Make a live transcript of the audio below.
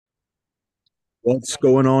What's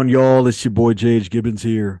going on, y'all? It's your boy J.H. Gibbons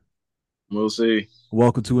here. We'll see.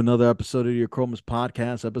 Welcome to another episode of your Achromous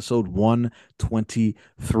Podcast, episode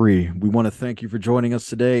 123. We want to thank you for joining us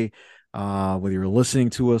today. Whether you're listening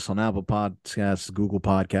to us on Apple Podcasts, Google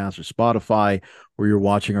Podcasts, or Spotify, or you're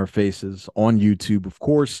watching our faces on YouTube, of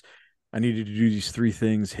course, I need you to do these three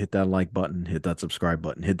things: hit that like button, hit that subscribe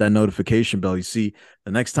button, hit that notification bell. You see,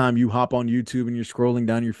 the next time you hop on YouTube and you're scrolling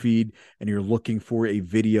down your feed and you're looking for a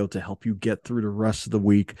video to help you get through the rest of the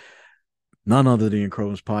week, none other than the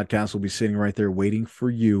Achromous Podcast will be sitting right there waiting for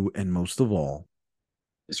you. And most of all,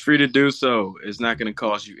 It's free to do so. It's not going to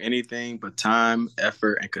cost you anything but time,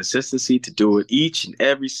 effort, and consistency to do it each and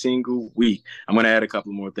every single week. I'm going to add a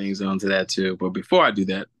couple more things onto that too. But before I do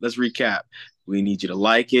that, let's recap. We need you to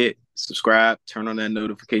like it, subscribe, turn on that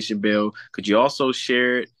notification bell. Could you also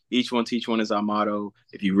share it? Each one teach one is our motto.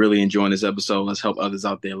 If you really enjoying this episode, let's help others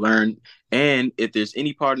out there learn. And if there's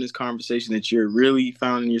any part in this conversation that you're really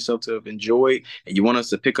finding yourself to have enjoyed and you want us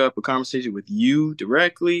to pick up a conversation with you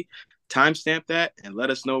directly, timestamp that and let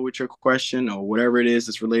us know what your question or whatever it is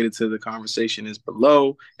that's related to the conversation is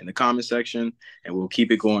below in the comment section, and we'll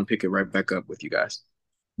keep it going, pick it right back up with you guys.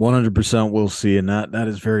 100% we'll see. And that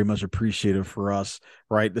is very much appreciated for us,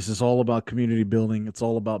 right? This is all about community building. It's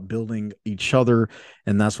all about building each other.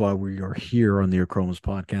 And that's why we are here on the Achromous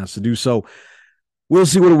Podcast to do so. We'll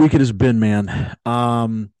see what a week it has been, man.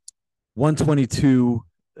 122,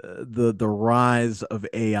 the rise of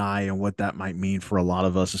AI and what that might mean for a lot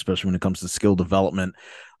of us, especially when it comes to skill development.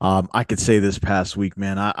 I could say this past week,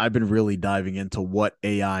 man, I've been really diving into what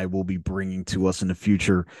AI will be bringing to us in the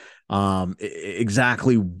future,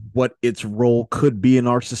 exactly what its role could be in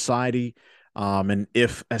our society, and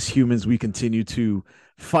if as humans we continue to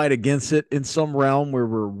fight against it in some realm where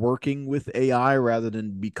we're working with AI rather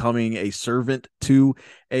than becoming a servant to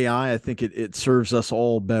AI, I think it serves us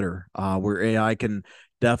all better, where AI can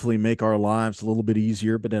definitely make our lives a little bit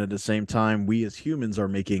easier, but then at the same time, we as humans are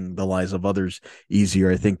making the lives of others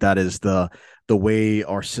easier. I think that is the way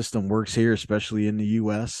our system works here, especially in the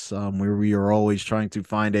U.S., where we are always trying to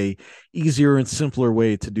find a easier and simpler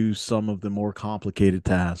way to do some of the more complicated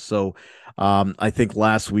tasks. So I think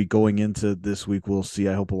last week going into this week, we'll see.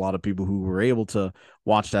 I hope a lot of people who were able to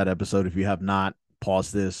watch that episode, if you have not,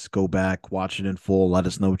 pause this, go back, watch it in full, let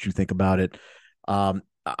us know what you think about it.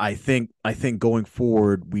 I think going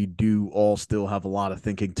forward, we do all still have a lot of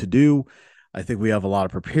thinking to do. I think we have a lot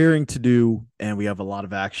of preparing to do, and we have a lot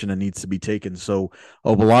of action that needs to be taken. So, I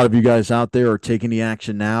hope a lot of you guys out there are taking the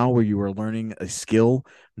action now where you are learning a skill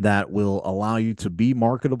that will allow you to be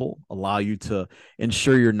marketable, allow you to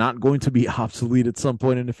ensure you're not going to be obsolete at some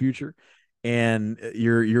point in the future, and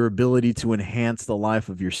your ability to enhance the life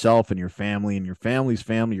of yourself and your family and your family's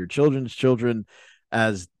family, your children's children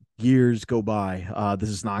as years go by. This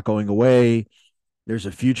is not going away. There's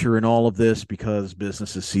a future in all of this because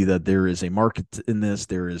businesses see that there is a market in this.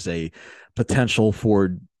 There is a potential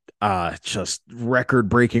for just record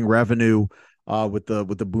breaking revenue with the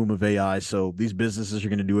boom of AI. So these businesses are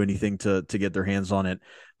going to do anything to get their hands on it.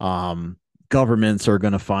 Governments are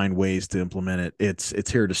going to find ways to implement it.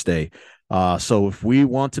 It's here to stay. So if we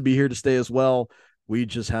want to be here to stay as well, we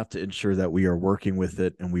just have to ensure that we are working with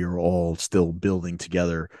it and we are all still building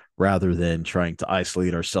together rather than trying to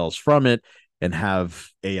isolate ourselves from it and have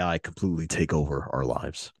AI completely take over our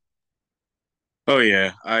lives. Oh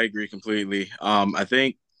yeah, I agree completely. I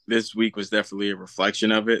think this week was definitely a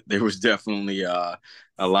reflection of it. There was definitely a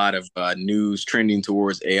lot of news trending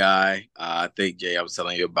towards AI. I think Jay, I was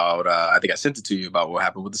telling you about. I think I sent it to you about what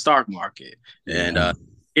happened with the stock market, and Yeah.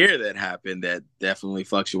 here that happened that definitely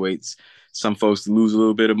fluctuates. Some folks lose a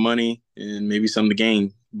little bit of money and maybe some to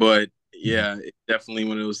gain, but yeah, it's definitely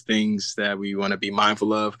one of those things that we want to be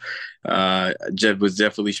mindful of. Jed was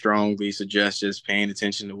definitely strongly suggests just paying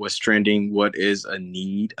attention to what's trending, what is a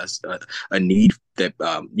need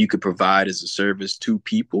that you could provide as a service to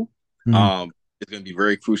people. Mhm. It's going to be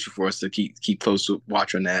very crucial for us to keep close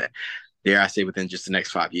watch on that. Dare I say within just the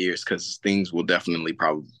next 5 years, because things will definitely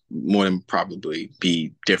probably more than probably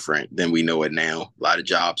be different than we know it now. A lot of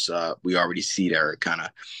jobs we already see that are kind of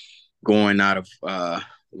going out of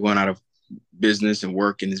going out of business and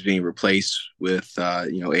work and is being replaced with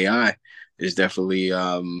AI. There's definitely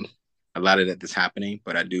a lot of that that's happening,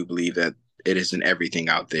 but I do believe that it isn't everything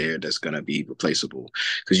out there that's going to be replaceable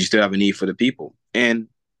because you still have a need for the people. And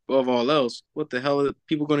above all else, what the hell are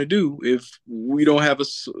people going to do if we don't have a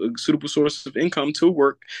suitable source of income to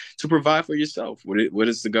work to provide for yourself? What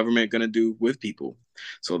is the government going to do with people?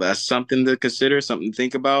 So that's something to consider, something to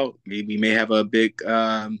think about. Maybe we may have a big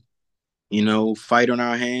fight on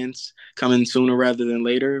our hands coming sooner rather than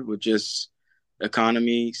later with just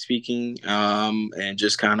economy speaking, and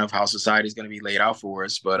just kind of how society is going to be laid out for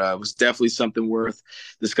us. But it was definitely something worth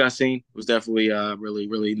discussing. It was definitely really,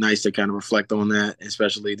 really nice to kind of reflect on that,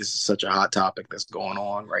 especially this is such a hot topic that's going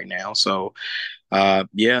on right now. So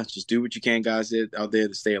yeah, just do what you can, guys, out there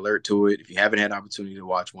to stay alert to it. If you haven't had an opportunity to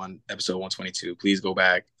watch episode 122, please go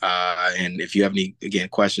back. And if you have any, again,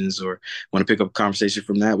 questions or want to pick up a conversation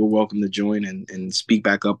from that, we're welcome to join and speak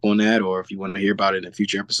back up on that. Or if you want to hear about it in a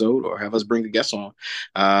future episode or have us bring a guest on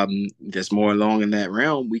that's more along in that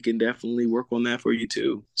realm, we can definitely work on that for you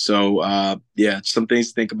too. So yeah, some things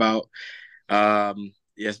to think about. Yeah,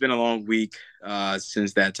 it's been a long week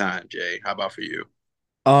since that time, Jay. How about for you?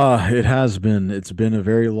 It has been. It's been a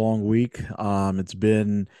very long week. It's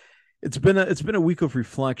been a week of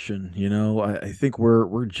reflection. I think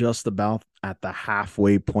we're just about at the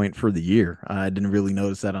halfway point for the year. I didn't really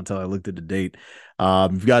notice that until I looked at the date.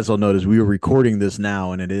 If you guys all noticed, we were recording this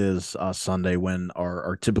now, and it is Sunday when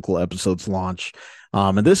our typical episodes launch.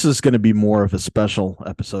 And this is going to be more of a special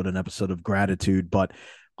episode, an episode of gratitude. But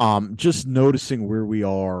just noticing where we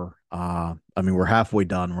are. I mean, we're halfway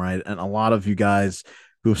done, right? And a lot of you guys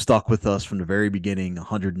who have stuck with us from the very beginning,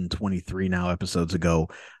 123 now episodes ago,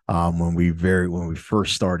 when we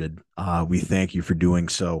first started. We thank you for doing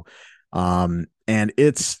so. And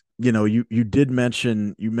it's you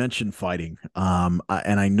mentioned fighting. And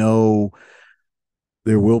I know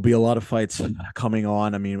there will be a lot of fights coming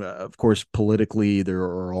on. I mean, of course, politically there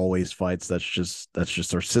are always fights. That's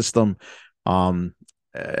just our system. Um,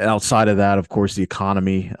 Outside of that, of course, the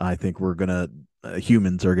economy. I think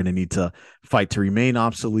humans are gonna need to fight to remain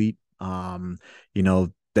obsolete.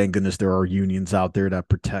 Thank goodness there are unions out there that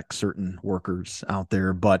protect certain workers out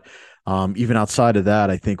there. But even outside of that,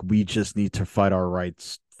 I think we just need to fight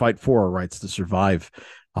for our rights to survive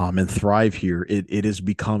and thrive here. It is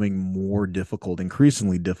becoming more difficult,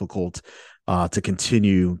 increasingly difficult to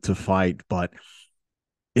continue to fight. But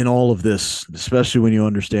in all of this, especially when you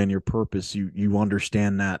understand your purpose, you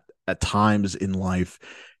understand that at times in life,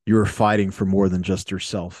 you're fighting for more than just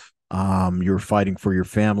yourself. You're fighting for your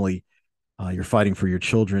family. You're fighting for your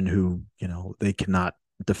children who, they cannot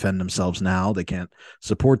defend themselves now. They can't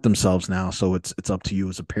support themselves now. So it's up to you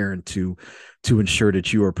as a parent to ensure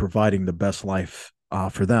that you are providing the best life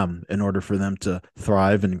for them in order for them to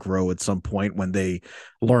thrive and grow at some point when they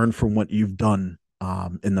learn from what you've done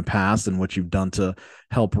in the past and what you've done to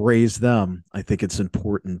help raise them. I think it's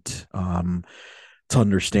important to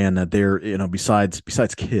understand that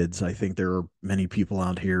besides kids, I think there are many people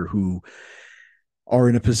out here who are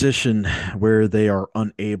in a position where they are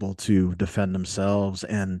unable to defend themselves.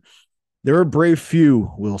 And there are brave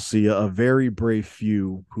few, we'll see a very brave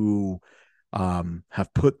few who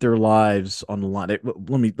have put their lives on the line.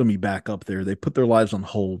 Let me back up there. They put their lives on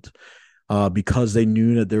hold because they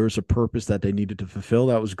knew that there was a purpose that they needed to fulfill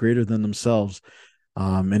that was greater than themselves.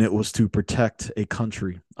 And it was to protect a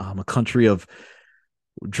country of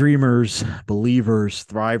dreamers, believers,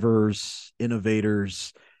 thrivers,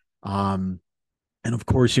 innovators. And of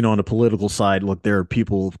course, on the political side, look, there are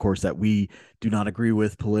people, of course, that we do not agree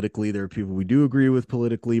with politically. There are people we do agree with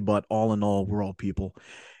politically, but all in all, we're all people.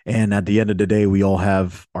 And at the end of the day, we all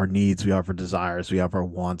have our needs, we have our desires, we have our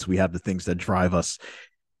wants, we have the things that drive us.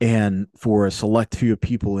 And for a select few of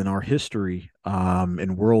people in our history,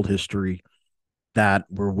 in world history, that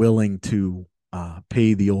were willing to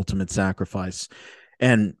pay the ultimate sacrifice.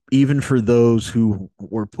 And even for those who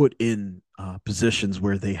were put in positions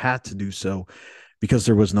where they had to do so because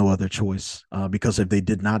there was no other choice. Because if they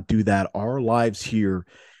did not do that, our lives here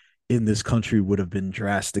in this country would have been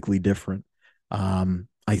drastically different.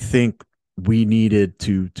 I think we needed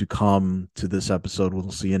to come to this episode,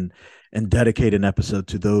 we'll see, and dedicate an episode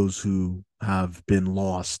to those who have been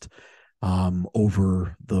lost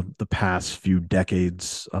over the past few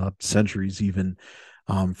decades, centuries even,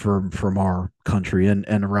 from our country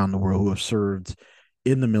and around the world, who have served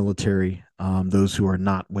in the military, those who are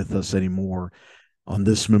not with us anymore. On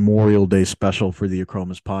this Memorial Day special for the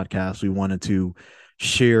Achromous Podcast, we wanted to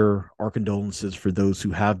share our condolences for those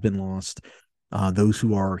who have been lost, those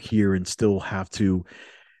who are here and still have to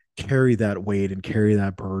carry that weight and carry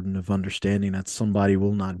that burden of understanding that somebody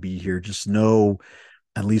will not be here. Just know,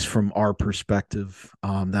 at least from our perspective,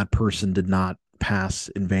 that person did not pass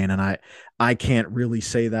in vain. And I can't really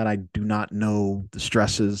say that. I do not know the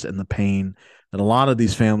stresses and the pain that a lot of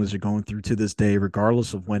these families are going through to this day,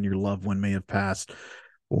 regardless of when your loved one may have passed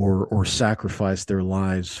or sacrificed their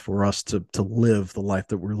lives for us to live the life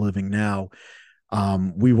that we're living now.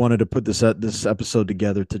 We wanted to put this episode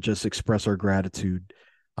together to just express our gratitude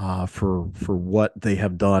for what they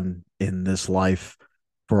have done in this life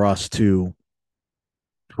for us to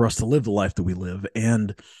for us to live the life that we live.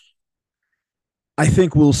 And I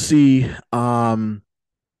think we'll see.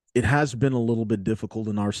 It has been a little bit difficult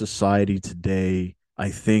in our society today. I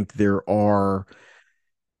think there are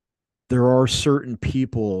certain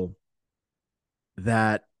people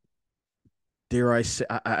that, dare I say,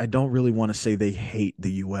 I don't really want to say they hate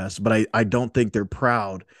the US, but I don't think they're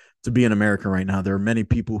proud to be in America right now. There are many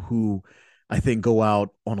people who I think go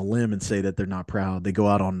out on a limb and say that they're not proud. They go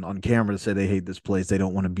out on camera to say they hate this place. They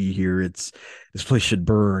don't want to be here. This place should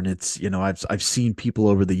burn. I've seen people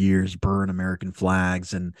over the years burn American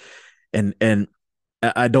flags, and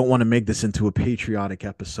I don't want to make this into a patriotic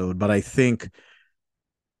episode, but I think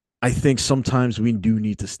sometimes we do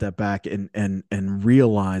need to step back and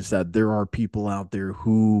realize that there are people out there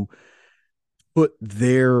who put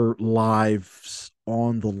their lives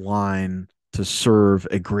on the line to serve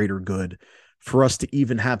a greater good. For us to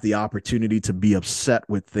even have the opportunity to be upset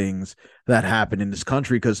with things that happen in this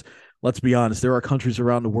country, because let's be honest, there are countries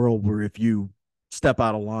around the world where if you step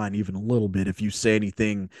out of line even a little bit, if you say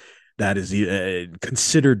anything that is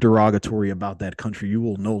considered derogatory about that country, you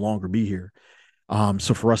will no longer be here.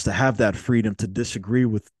 So for us to have that freedom to disagree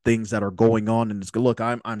with things that are going on, and it's good. Look,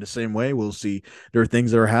 I'm the same way. We'll see. There are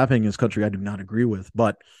things that are happening in this country I do not agree with,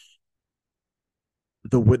 but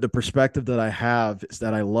the perspective that I have is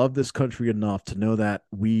that I love this country enough to know that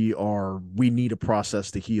we need a process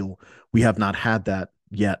to heal. We have not had that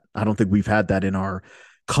yet. I don't think we've had that in our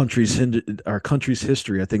country's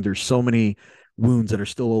history. I think there's so many wounds that are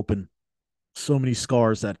still open, so many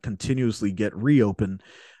scars that continuously get reopened,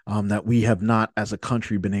 that we have not, as a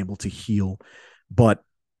country, been able to heal. But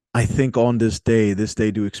I think on this day,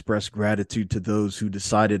 to express gratitude to those who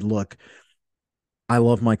decided, look, I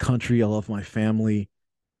love my country, I love my family.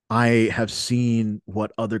 I have seen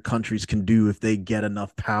what other countries can do if they get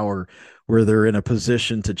enough power, where they're in a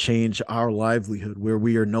position to change our livelihood, where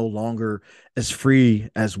we are no longer as free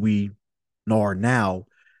as we are now.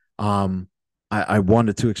 Um, I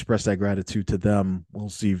wanted to express that gratitude to them. We'll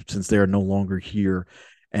see, since they are no longer here,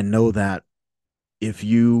 and know that if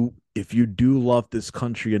you do love this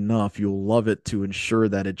country enough, you'll love it to ensure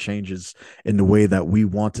that it changes in the way that we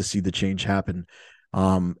want to see the change happen.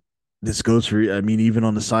 Um, this goes for, I mean, even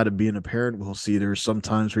on the side of being a parent, we'll see there's some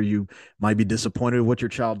times where you might be disappointed with what your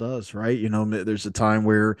child does, right? There's a time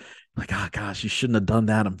where, like, oh gosh, you shouldn't have done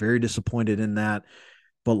that. I'm very disappointed in that,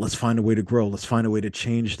 but let's find a way to grow. Let's find a way to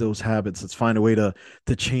change those habits. Let's find a way to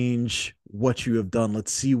change what you have done.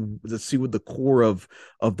 Let's see what the core of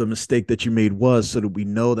the mistake that you made was, so that we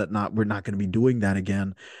know that not we're not going to be doing that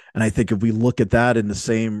again. And I think if we look at that in the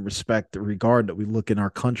same respect, regard that we look in our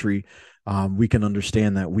country, we can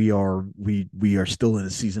understand that we are still in a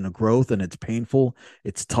season of growth, and it's painful,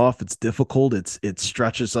 it's tough, it's difficult, it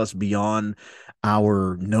stretches us beyond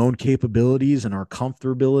our known capabilities and our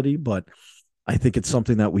comfortability, but I think it's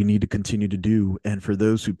something that we need to continue to do. And for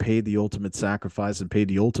those who paid the ultimate sacrifice and paid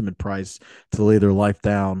the ultimate price to lay their life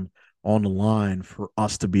down on the line for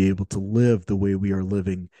us to be able to live the way we are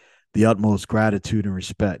living, the utmost gratitude and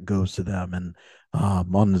respect goes to them. And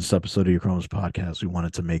on this episode of your Achromous Podcast, we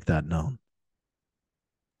wanted to make that known.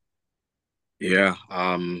 Yeah,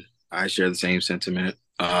 I share the same sentiment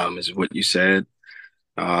as what you said.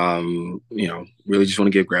 Really just want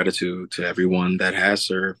to give gratitude to everyone that has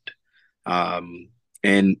served. Um,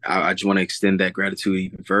 and I just want to extend that gratitude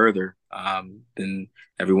even further, than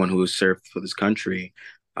everyone who has served for this country,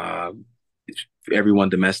 uh, everyone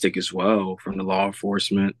domestic as well, from the law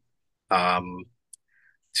enforcement, um,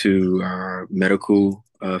 to our medical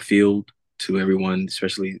field, to everyone,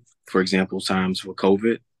 especially, for example, times with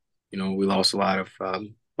COVID. We lost a lot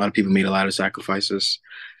of people made a lot of sacrifices.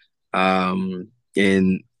 And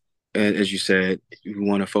as you said, we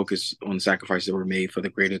want to focus on the sacrifices that were made for the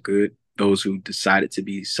greater good, those who decided to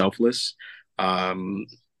be selfless, um,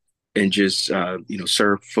 and just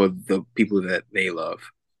serve for the people that they love.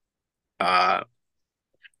 Uh,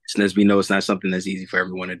 and as we know, it's not something that's easy for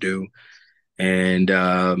everyone to do, and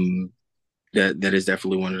that is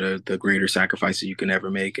definitely one of the greater sacrifices you can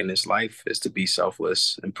ever make in this life, is to be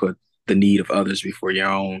selfless and put the need of others before your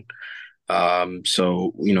own.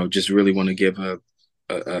 So just really want to give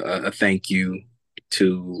a thank you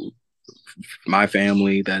to my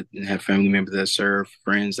family that have family members that serve,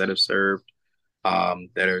 friends that have served,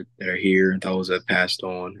 that are here, and those that have passed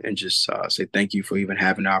on, and just say thank you for even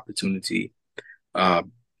having the opportunity, uh,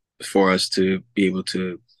 for us to be able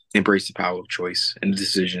to embrace the power of choice and the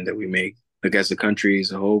decision that we make. Like, as a country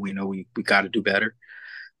as a whole, we know we got to do better.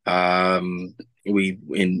 We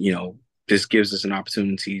and This gives us an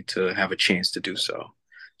opportunity to have a chance to do so.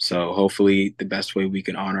 So hopefully the best way we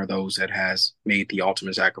can honor those that has made the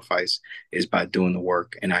ultimate sacrifice is by doing the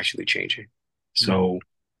work and actually changing. Mm. So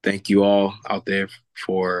thank you all out there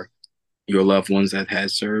for your loved ones that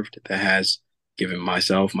has served, that has given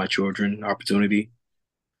myself, my children, an opportunity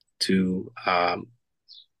to,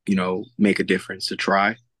 make a difference, to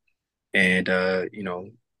try. And,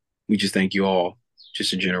 we just thank you all,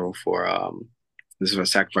 just in general, for this is a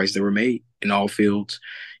sacrifice that were made in all fields,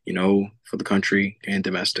 for the country and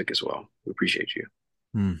domestic as well. We appreciate you.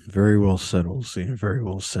 Very well said, Wolsey. Very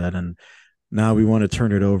well said. And now we want to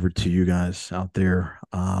turn it over to you guys out there.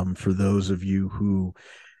 For those of you who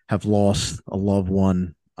have lost a loved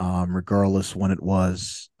one, regardless when it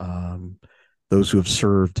was, those who have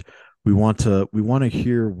served, we want to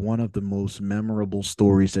hear one of the most memorable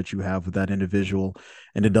stories that you have with that individual,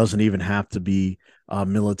 and it doesn't even have to be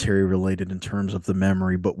military related in terms of the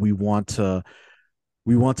memory, but we want to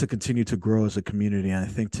continue to grow as a community. And I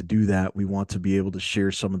think to do that, we want to be able to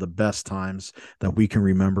share some of the best times that we can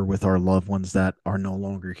remember with our loved ones that are no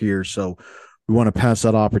longer here. So we want to pass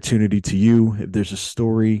that opportunity to you. If there's a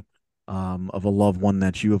story of a loved one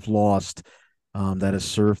that you have lost, that has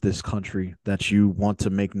served this country, that you want to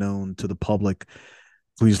make known to the public,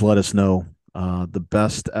 please let us know. The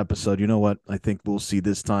best episode, you know what? I think we'll see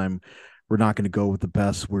this time. We're not going to go with the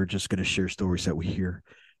best. We're just going to share stories that we hear.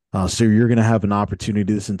 So you're going to have an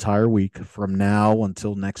opportunity this entire week from now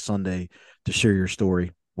until next Sunday to share your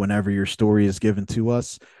story. Whenever your story is given to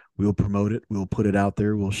us, we'll promote it. We'll put it out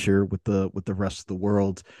there. We'll share it with the rest of the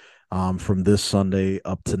world, from this Sunday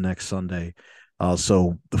up to next Sunday.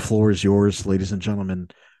 So the floor is yours, ladies and gentlemen,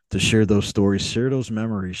 to share those stories, share those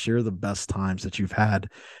memories, share the best times that you've had,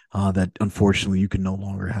 that unfortunately you can no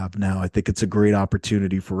longer have now. I think it's a great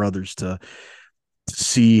opportunity for others to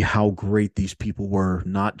see how great these people were,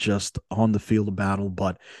 not just on the field of battle,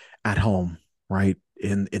 but at home, right?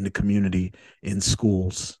 In the community, in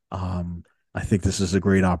schools. I think this is a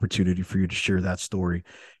great opportunity for you to share that story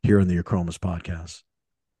here on the Achromous podcast.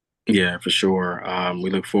 Yeah, for sure. We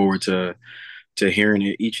look forward to hearing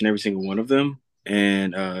it, each and every single one of them,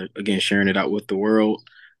 and again sharing it out with the world,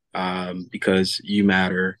 because you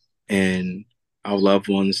matter, and our loved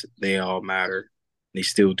ones, they all matter. They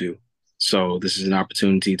still do. So this is an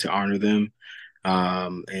opportunity to honor them,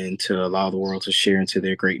 and to allow the world to share into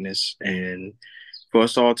their greatness, and for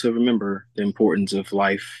us all to remember the importance of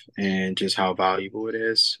life and just how valuable it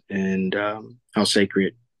is, and how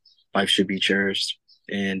sacred life should be cherished,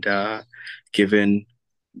 and given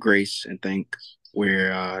grace and thanks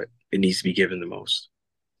where it needs to be given the most.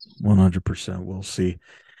 100%. We'll see.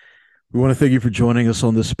 We want to thank you for joining us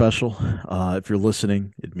on this special. If you're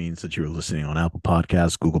listening, it means that you're listening on Apple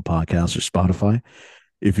Podcasts, Google Podcasts, or Spotify.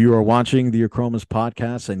 If you are watching the Achromous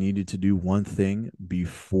podcast, I needed to do one thing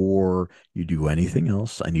before you do anything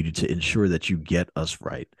else. I needed to ensure that you get us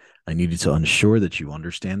right. I needed to ensure that you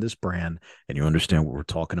understand this brand and you understand what we're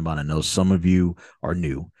talking about. I know some of you are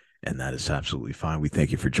new, and that is absolutely fine. We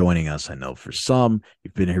thank you for joining us. I know for some,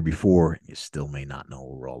 you've been here before, and you still may not know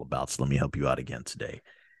what we're all about. So let me help you out again today.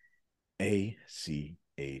 Achromous.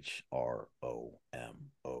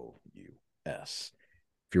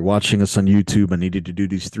 If you're watching us on YouTube, I needed to do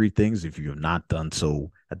these three things. If you have not done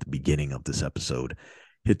so at the beginning of this episode,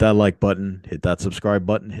 hit that like button, hit that subscribe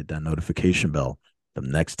button, hit that notification bell. The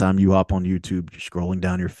next time you hop on YouTube, you're scrolling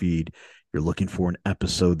down your feed, you're looking for an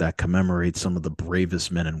episode that commemorates some of the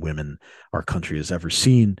bravest men and women our country has ever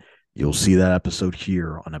seen. You'll see that episode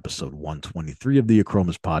here on episode 123 of the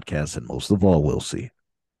Achromous podcast. And most of all, we'll see.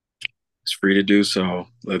 It's free to do so.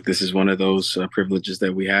 Look, this is one of those privileges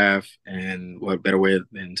that we have, and what better way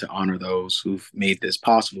than to honor those who've made this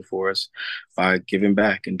possible for us by giving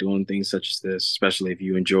back and doing things such as this, especially if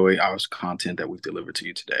you enjoy our content that we've delivered to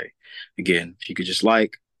you today. Again, if you could just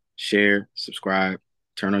like, share, subscribe,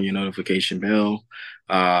 turn on your notification bell,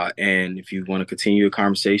 and if you want to continue a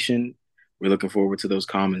conversation, we're looking forward to those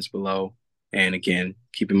comments below. And again,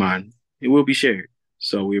 keep in mind, it will be shared.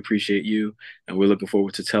 So we appreciate you, and we're looking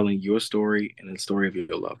forward to telling your story and the story of your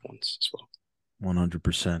loved ones as well.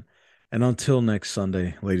 100%. And until next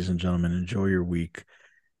Sunday, ladies and gentlemen, enjoy your week.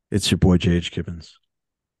 It's your boy, J.H. Gibbons.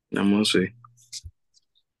 I'm going to say,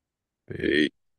 Peace. hey.